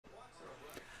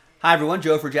Hi everyone,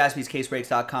 Joe for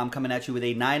JaspysCaseBreaks.com coming at you with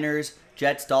a Niners,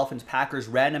 Jets, Dolphins, Packers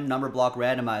random number block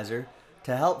randomizer.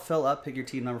 To help fill up, pick your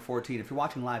team number 14. If you're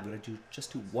watching live, we're going to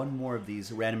just do one more of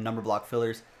these random number block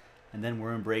fillers, and then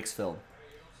we're in Breaksville.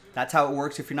 That's how it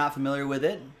works. If you're not familiar with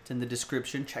it, it's in the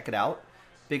description. Check it out.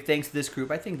 Big thanks to this group.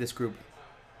 I think this group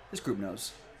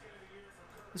knows.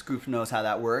 This group knows how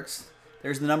that works.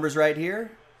 There's the numbers right here,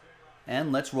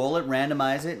 and let's roll it,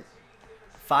 randomize it.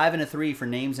 5 and a 3 for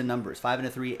names and numbers. 5 and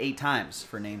a 3, 8 times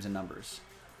for names and numbers.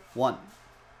 1,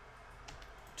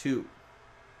 2,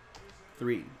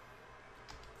 3,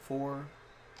 4,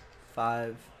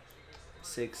 5,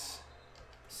 6,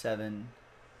 7,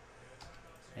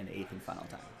 and 8th and final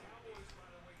time.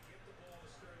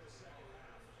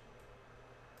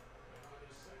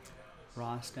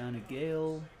 Ross down to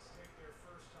Gale.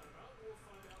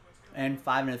 And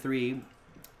 5 and a 3,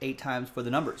 8 times for the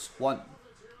numbers. 1,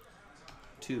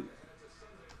 2,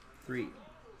 3,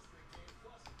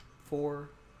 4,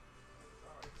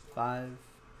 5,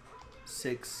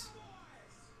 6,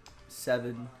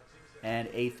 7, and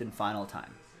 8th and final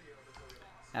time.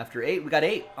 After 8, we got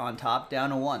 8 on top,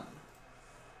 down to 1.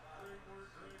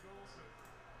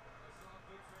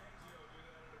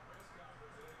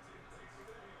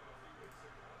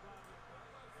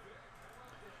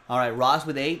 All right, Ross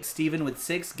with 8, Steven with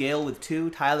 6, Gail with 2,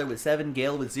 Tyler with 7,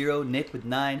 Gail with 0, Nick with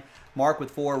 9, Mark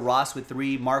with 4, Ross with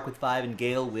 3, Mark with 5, and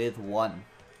Gail with 1.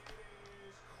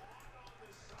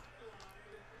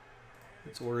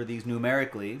 Let's order these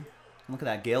numerically. Look at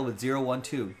that, Gail with 0, 1,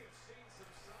 2.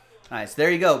 Nice,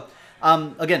 there you go.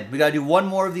 Again, we got to do one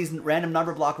more of these random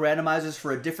number block randomizers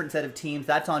for a different set of teams.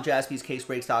 That's on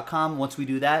JaspysCaseBreaks.com. Once we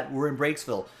do that, we're in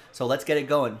Breaksville. So let's get it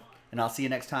going, and I'll see you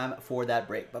next time for that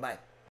break. Bye-bye.